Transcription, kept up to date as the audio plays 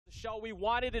show we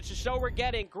wanted. It's a show we're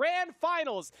getting. Grand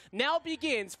Finals now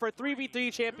begins for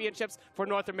 3v3 championships for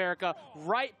North America.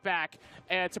 Right back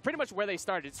to pretty much where they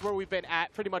started. It's where we've been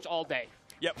at pretty much all day.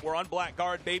 Yep, we're on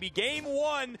Blackguard, baby. Game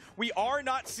one, we are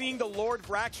not seeing the Lord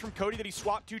Vrax from Cody that he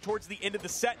swapped to towards the end of the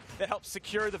set that helps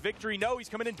secure the victory. No, he's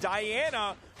coming in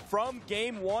Diana from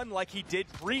game one like he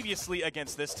did previously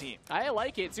against this team. I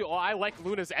like it, too. Oh, I like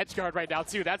Luna's edge guard right now,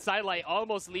 too. That sidelight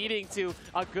almost leading to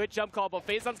a good jump call, but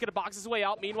Phazon's going to box his way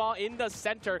out. Meanwhile, in the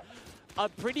center, a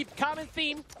pretty common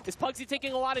theme is Pugsy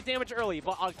taking a lot of damage early,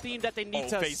 but a theme that they need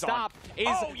to Phazon. stop is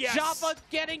Java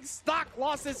getting stock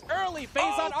losses early.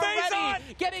 Phazon already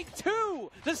getting two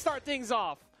to start things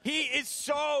off. He is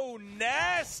so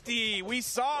nasty. We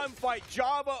saw him fight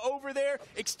Java over there,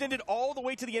 extended all the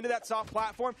way to the end of that soft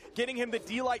platform, getting him the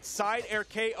D-Light side air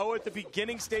KO at the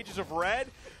beginning stages of Red.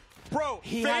 Bro,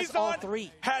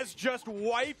 Phazon has just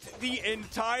wiped the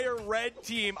entire red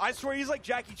team. I swear he's like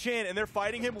Jackie Chan, and they're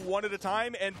fighting him one at a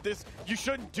time, and you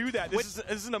shouldn't do that. This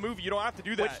isn't a movie. You don't have to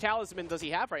do that. Which talisman does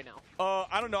he have right now?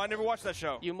 I don't know. I never watched that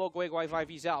show.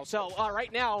 So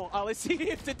right now, let's see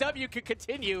if the W can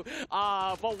continue.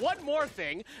 But one more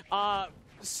thing.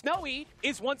 Snowy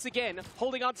is once again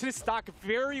holding on to his stock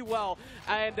very well,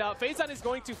 and Phazon is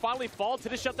going to finally fall to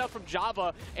the shutdown from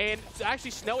Java, and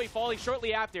actually Snowy falling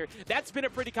shortly after. That's been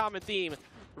a pretty common theme.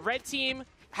 Red team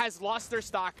has lost their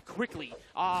stock quickly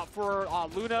for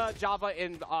Luna, Java,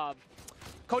 and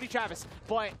Cody Travis,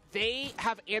 but they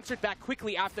have answered back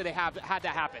quickly after they have had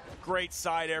that happen. Great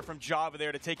side air from Java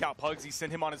there to take out Pugsy,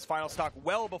 send him on his final stock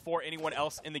well before anyone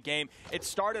else in the game. It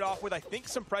started off with, I think,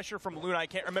 some pressure from Luna. I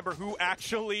can't remember who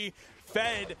actually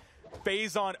fed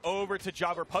Phazon over to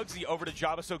Java, or Pugsy over to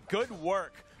Java, so good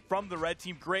work from the red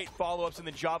team. Great follow-ups, and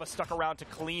then Java stuck around to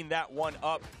clean that one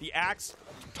up. The axe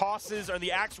tosses, or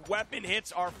the axe weapon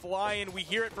hits are flying. We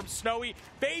hear it from Snowy.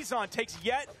 Phazon takes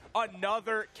yet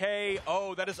another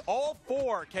KO. That is all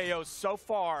 4 KOs so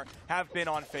far have been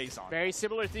on Phazon. Very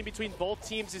similar thing between both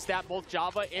teams is that both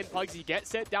Java and Pugsy get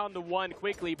set down to one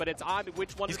quickly, but it's on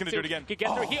which one he's going to do it again. Can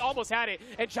get through. He almost had it,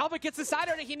 and Java gets the side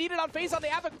and he needed on Phazon. They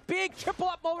have a big triple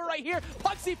up moment right here.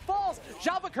 Pugsy falls.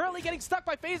 Java currently getting stuck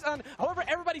by Phazon. However,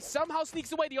 everybody somehow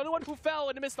sneaks away. The only one who fell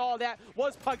and missed all of that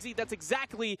was Pugsy. That's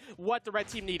exactly what the red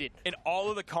team needed. In all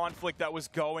of the conflict that was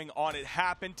going on, it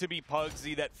happened to be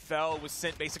Pugsy that fell, was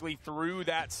sent basically through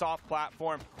that soft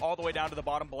platform all the way down to the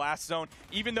bottom blast zone.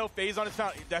 Even though Phazon is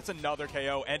found, that's another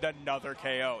KO and another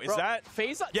KO. Is that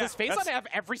Phazon? Yeah, does Phazon have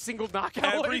every single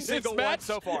knockout? Every single one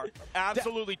so far.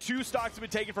 Absolutely. 2 stocks have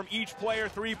been taken from each player.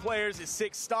 3 players is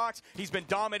 6 stocks. He's been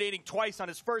dominating twice on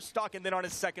his first stock and then on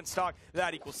his second stock.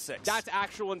 That equals 6. That's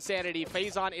actual insanity.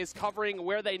 Phazon is covering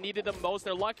where they needed them most.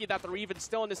 They're lucky that they're even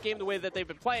still in this game the way that they've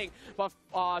been playing. But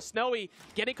Snowy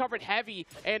getting covered heavy,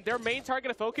 and their main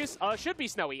target of focus should be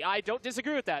Snowy. I don't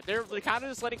disagree with that. They're kind of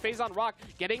just letting Phazon rock,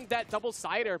 getting that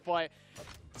double-sider, but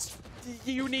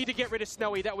you need to get rid of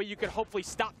Snowy. That way you can hopefully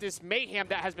stop this mayhem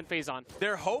that has been Phazon.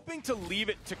 They're hoping to leave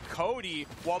it to Cody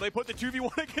while they put the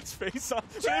 2v1 against Phazon.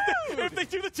 If they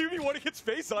do the 2v1 against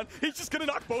Phazon, he's just going to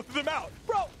knock both of them out.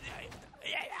 Bro,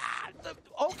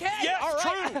 okay. Yes, all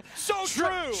right. True. So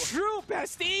true. True,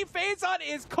 bestie. Phazon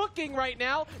is cooking right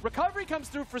now. Recovery comes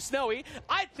through for Snowy.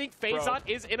 I think Phazon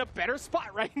is in a better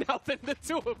spot right now than the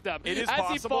two of them. It is as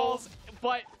possible. He falls,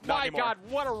 but Not my anymore. God,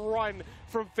 what a run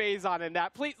from Phazon in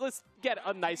that. Please, let's get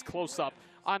a nice close-up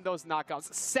on those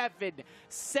knockouts. 7-0.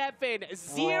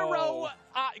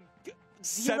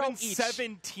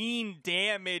 717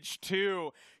 damage,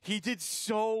 too. He did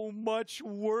so much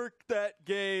work that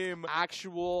game.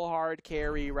 Actual hard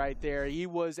carry right there. He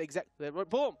was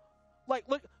boom. Like,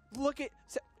 look at,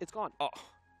 it's gone. Oh,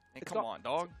 man, come on,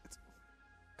 dog.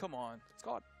 Come on. It's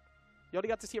gone. You only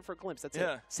got to see it for a glimpse. That's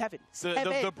it. 7.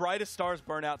 The brightest stars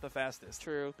burn out the fastest.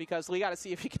 True, because we got to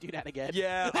see if he can do that again.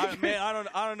 Yeah, man, I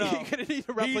don't know. You're going to need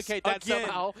to replicate that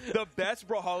somehow. The best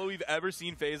Brawlhalla we've ever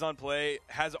seen Phazon play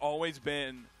has always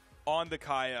been on the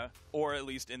Kaya, or at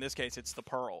least in this case, it's the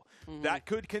Pearl. That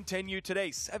could continue today.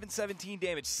 717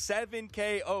 damage, 7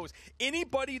 KOs.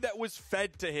 Anybody that was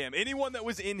fed to him, anyone that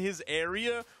was in his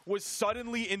area was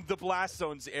suddenly in the Blast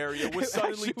Zone's area, was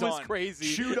suddenly done. Was crazy.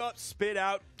 Shoot up, spit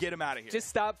out, get him out of here. Just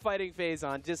stop fighting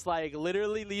Phazon. Just like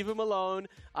literally leave him alone.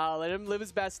 Let him live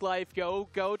his best life. Go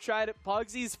try to.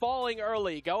 Pugsy's falling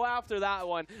early. Go after that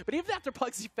one. But even after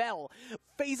Pugsy fell,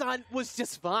 Phazon was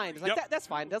just fine. It's like, that's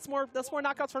fine. That's more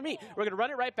knockouts for me. We're gonna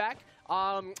run it right back.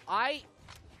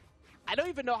 I don't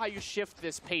even know how you shift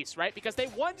this pace, right? Because they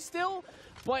won still,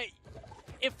 but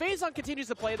if Phazon continues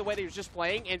to play the way that he's just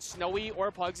playing and Snowy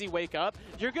or Pugsy wake up,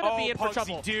 you're going to be in for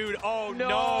trouble. Dude. Oh, no.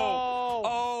 no.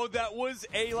 Oh, that was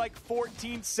a like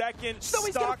 14-second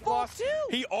Snowy's stock gonna loss. fall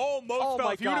too. He almost Oh fell.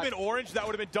 my If he would have God. been orange, that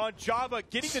would have been done. Java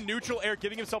getting the neutral air,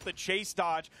 giving himself the chase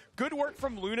dodge. Good work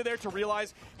from Luna there to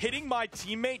realize hitting my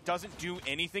teammate doesn't do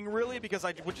anything really because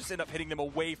I would just end up hitting them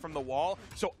away from the wall.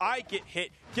 So I get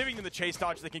hit, giving them the chase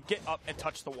dodge. They can get up and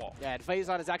touch the wall. Yeah, and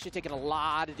Phazon is actually taking a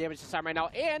lot of damage this time right now.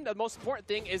 And the most important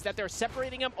thing is that they're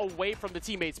separating him away from the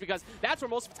teammates because that's where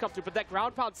most of it's come through. But that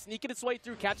ground pound sneaking its way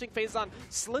through, catching Phazon,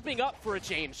 slipping up for a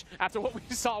change after what we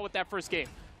saw with that first game.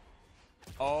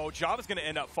 Oh, Java's going to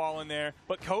end up falling there.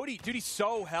 But Cody, dude, he's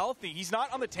so healthy. He's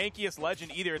not on the tankiest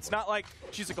legend either. It's not like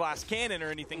she's a glass cannon or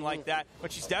anything like that,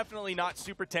 but she's definitely not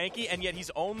super tanky, and yet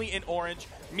he's only in orange.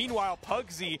 Meanwhile,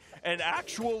 Pugsy, an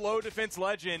actual low defense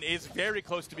legend, is very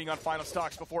close to being on final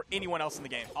stocks before anyone else in the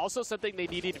game. Also, something they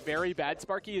needed very bad,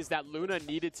 Sparky, is that Luna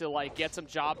needed to like get the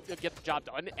job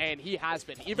done, and he has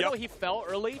been. Even though he fell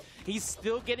early, he's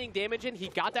still getting damage in. He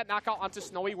got that knockout onto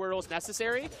Snowy where it was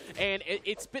necessary, and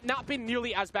it's not been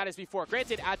nearly as bad as before.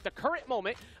 Granted, at the current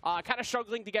moment, kind of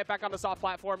struggling to get back on the soft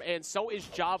platform, and so is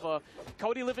Java.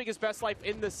 Cody living his best life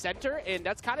in the center, and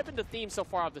that's kind of been the theme so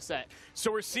far of the set.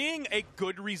 So we're seeing a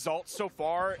good result so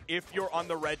far if you're on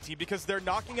the red team because they're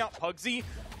knocking out Pugsy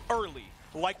early,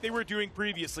 like they were doing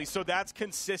previously, so that's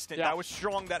consistent. Yeah. That was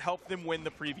strong. That helped them win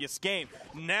the previous game.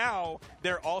 Now,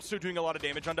 they're also doing a lot of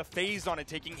damage onto Phazon and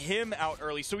taking him out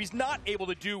early, so he's not able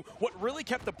to do what really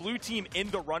kept the blue team in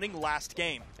the running last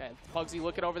game. And Pugsy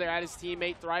looking over there at his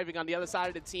teammate, thriving on the other side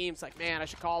of the team. It's like, man, I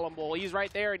should call him. Well, he's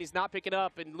right there, and he's not picking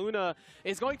up, and Luna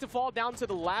is going to fall down to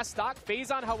the last stock.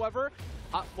 Phazon, however,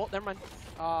 well, never mind.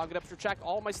 I'm going to retract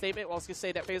all my statement. Well, I was going to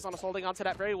say that Phazon is holding on to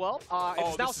that very well.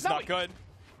 Oh, this is not good.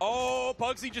 Oh,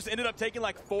 Pugsy just ended up taking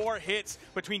like 4 hits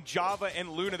between Java and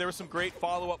Luna. There were some great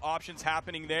follow-up options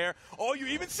happening there. Oh, you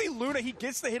even see Luna. He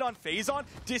gets the hit on Phazon,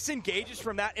 disengages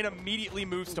from that, and immediately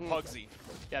moves to Pugsy.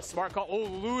 Yeah, smart call. Oh,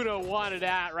 Luna wanted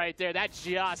that right there. That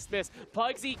just missed.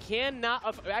 Pugsy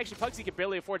cannot, actually, Pugsy can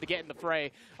barely afford to get in the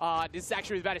fray. This is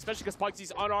actually really bad, especially because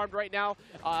Pugsy's unarmed right now.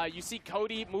 You see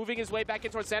Cody moving his way back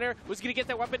in towards center. Who's going to get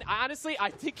that weapon? Honestly, I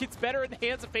think it's better in the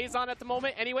hands of Phazon at the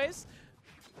moment anyways.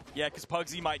 Yeah, because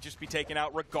Pugsy might just be taken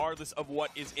out regardless of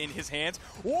what is in his hands.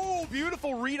 Whoa,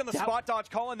 beautiful read on the spot dodge,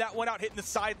 calling that one out, hitting the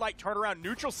side light turnaround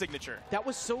neutral signature. That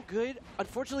was so good.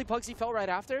 Unfortunately, Pugsy fell right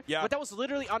after. Yeah. But that was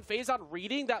literally on Phazon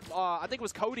reading that, I think it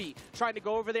was Cody trying to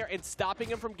go over there and stopping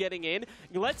him from getting in.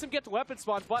 He lets him get the weapon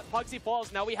spawn, but Pugsy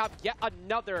falls. Now we have yet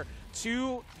another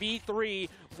 2v3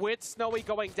 with Snowy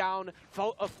going down.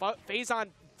 Phazon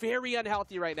very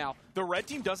unhealthy right now. The red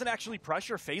team doesn't actually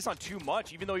pressure Phazon too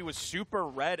much, even though he was super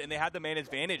red and they had the man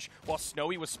advantage while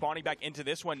Snowy was spawning back into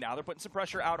this one. Now they're putting some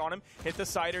pressure out on him. Hit the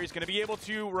cider. He's going to be able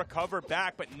to recover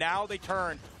back, but now they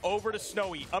turn over to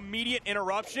Snowy. Immediate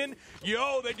interruption.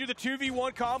 Yo, they do the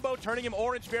 2v1 combo, turning him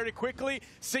orange very quickly.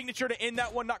 Signature to end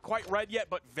that one. Not quite red yet,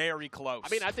 but very close. I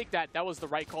mean, I think that was the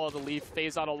right call to leave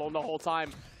Phazon alone the whole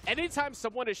time. Anytime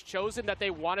someone has chosen that they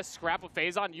want to scrap with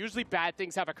Phazon, usually bad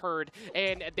things have occurred.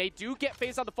 And they do get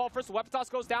Phazon to fall first. The weapon toss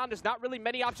goes down. There's not really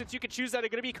many options you can choose that are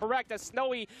going to be correct as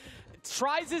Snowy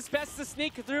tries his best to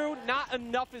sneak through. Not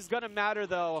enough is going to matter,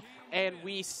 though. And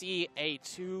we see a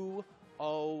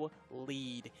 2-0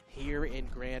 lead here in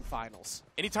Grand Finals.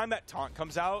 Anytime that taunt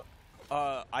comes out,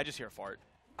 I just hear a fart.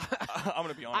 I'm going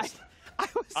to be honest.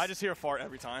 I just hear a fart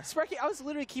every time. Sparky, I was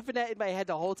literally keeping that in my head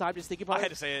the whole time, just thinking about it. I had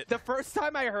to say it. The first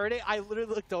time I heard it, I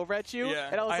literally looked over at you,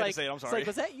 and I was had like, to say it. I'm sorry. Like,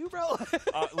 was that you, bro?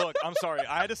 Look, I'm sorry.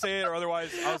 I had to say it, or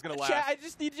otherwise I was going to laugh. Chat, I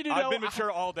just need you to know. I've been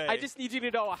mature all day. I just need you to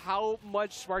know how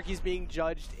much Sparky's being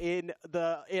judged in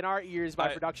our ears by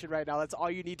production right now. That's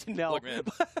all you need to know. Look, man.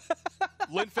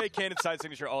 Linfei Cannon side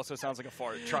signature also sounds like a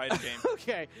fart. Try it again.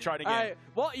 Okay. Try it again. All right.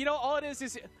 Well, you know, all it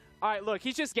is all right, look,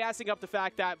 he's just gassing up the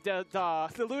fact that the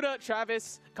Luna,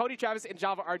 Cody, Travis, and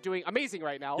Java are doing amazing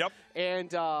right now. Yep.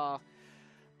 And,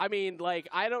 I mean, like,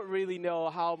 I don't really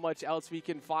know how much else we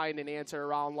can find and answer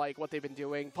around, like, what they've been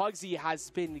doing. Pugsy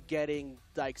has been getting,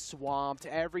 like, swamped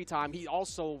every time. He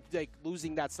also, like,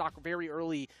 losing that stock very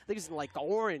early. I think it's in, like, the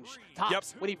orange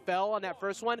tops. When he fell on that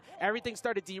first one, everything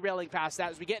started derailing past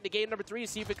that. As we get into game number 3,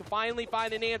 see if we can finally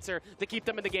find an answer to keep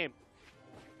them in the game.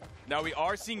 Now, we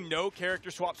are seeing no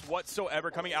character swaps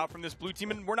whatsoever coming out from this blue team,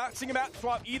 and we're not seeing a map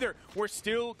swap either. We're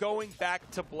still going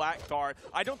back to Blackguard.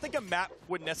 I don't think a map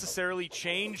would necessarily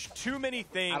change too many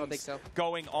things I don't think so.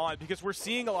 going on, because we're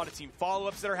seeing a lot of team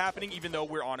follow-ups that are happening, even though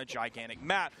we're on a gigantic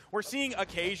map. We're seeing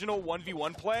occasional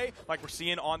 1v1 play, like we're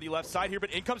seeing on the left side here,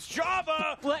 but in comes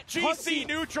Java! GC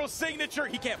neutral signature.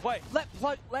 He can't play. Let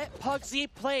Pugsy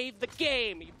play the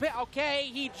game, okay?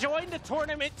 He joined the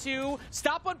tournament to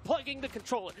stop unplugging the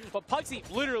controller. one. But Pugsy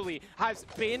literally has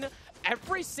been,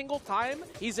 every single time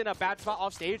he's in a bad spot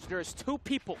off stage, there's 2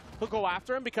 people who go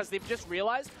after him because they've just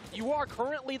realized you are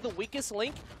currently the weakest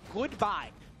link. Goodbye.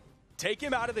 Take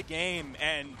him out of the game,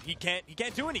 and he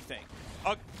can't do anything.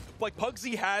 Like,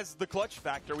 Pugsy has the clutch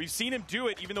factor. We've seen him do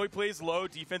it even though he plays low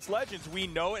defense Legends. We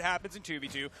know it happens in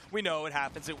 2v2. We know it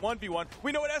happens in 1v1.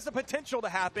 We know it has the potential to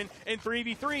happen in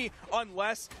 3v3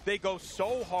 unless they go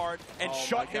so hard and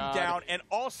shut him down, and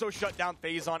also shut down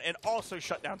Phazon, and also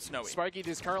shut down Snowy. Sparky,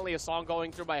 there's currently a song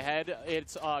going through my head.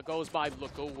 It goes by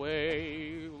Look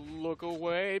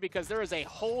Away, because there is a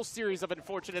whole series of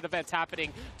unfortunate events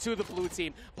happening to the blue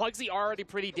team. Pugsy already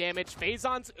pretty damaged.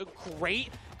 Phazon's great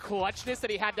clutchness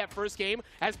that he had that first game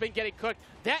has been getting cooked.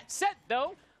 That said,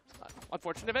 though,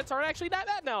 unfortunate events aren't actually that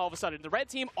bad now all of a sudden. The red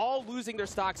team all losing their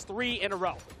stocks 3 in a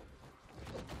row.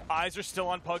 Eyes are still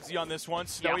on Pugsy on this one.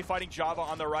 Snowy fighting Java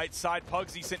on the right side.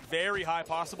 Pugsy sent very high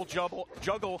possible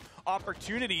juggle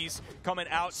opportunities coming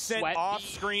out. Sent off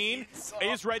screen.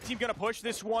 Is red team going to push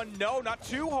this one? No, not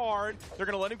too hard. They're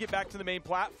going to let him get back to the main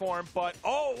platform. But,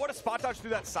 oh, what a spot dodge through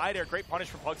that side air. Great punish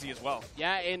from Pugsy as well.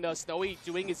 Yeah, and Snowy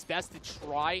doing his best to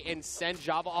try and send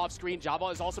Java off screen. Java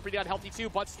is also pretty unhealthy too,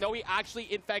 but Snowy actually,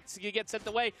 in fact, gets sent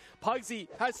away. Pugsy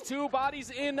has 2 bodies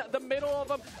in the middle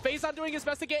of him. Phazon doing his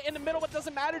best to get in the middle, but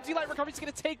doesn't matter. D-Light Recovery is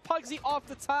going to take Pugsy off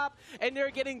the top, and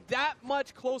they're getting that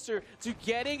much closer to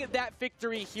getting that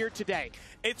victory here today.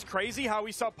 It's crazy how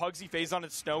we saw Pugsy, Phazon,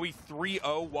 and Snowy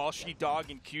 3-0 while she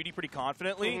Dog and Cutie pretty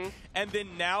confidently, and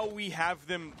then now we have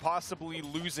them possibly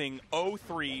losing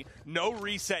 0-3, no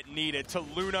reset needed, to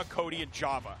Luna, Cody, and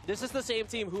Java. This is the same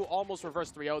team who almost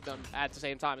reverse 3-0'd them at the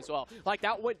same time as well. Like,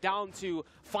 that went down to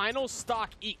final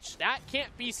stock each. That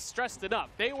can't be stressed enough.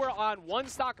 They were on 1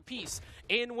 stock apiece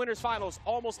in Winners Finals,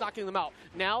 almost knocking them out.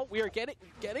 Now we are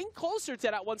getting closer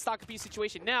to that 1 stock apiece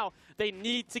situation. Now they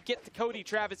need to get to Cody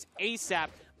Travis ASAP,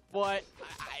 but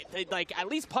at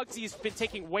least Pugsy's been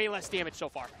taking way less damage so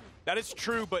far. That is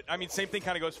true, but, I mean, same thing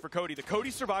kind of goes for Cody. The Cody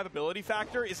survivability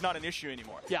factor is not an issue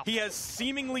anymore. Yeah. He has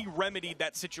seemingly remedied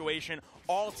that situation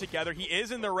altogether. He is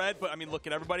in the red, but, I mean, look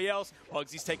at everybody else.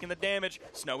 Pugsy's taking the damage.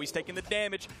 Snowy's taking the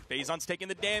damage. Phazon's taking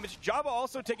the damage. Java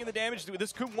also taking the damage.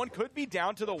 This one could be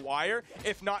down to the wire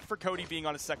if not for Cody being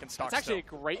on his 2nd stock. That's actually a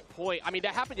great point. I mean,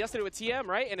 that happened yesterday with TM,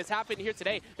 right? And it's happened here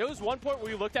today. There was one point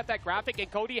where we looked at that graphic and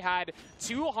Cody had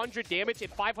 200 damage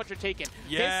and 500 taken.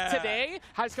 Yeah. This today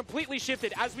has completely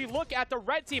shifted as we look at the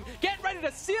red team getting ready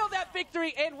to seal that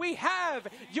victory, and we have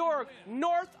your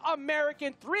North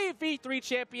American 3v3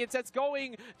 champions. That's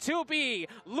going to be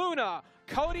Luna,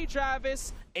 Cody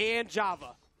Travis, and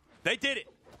Java. They did it.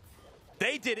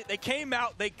 They did it. They came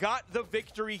out. They got the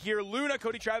victory here. Luna,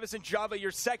 Cody Travis, and Java,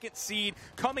 your 2nd seed,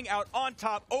 coming out on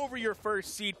top over your 1st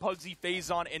seed, Pugsy,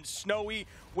 Phazon, and Snowy,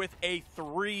 with a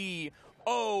 3-0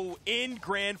 in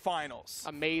Grand Finals.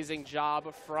 Amazing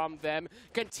job from them,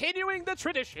 continuing the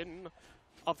tradition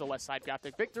of the West Side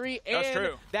Graphic victory. And that's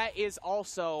true. That is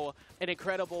also an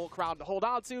incredible crown to hold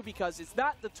on to, because it's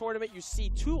not the tournament you see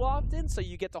too often, so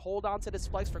you get to hold on to this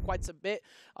flex for quite some bit.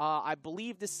 I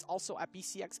believe this is also at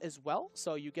BCX as well,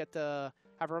 so you get to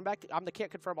have a run back. I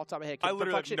can't confirm off the top of my head. I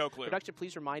literally have no clue. Production,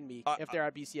 please remind me if they're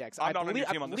at BCX. I'm not on your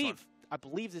team on this one. I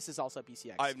believe this is also at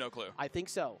BCX. I have no clue. I think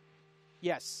so.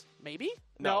 Yes. Maybe?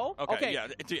 No. Okay. Yeah.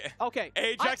 Okay.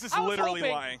 Ajax is literally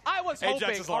lying. I was hoping.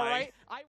 Ajax is lying. All right.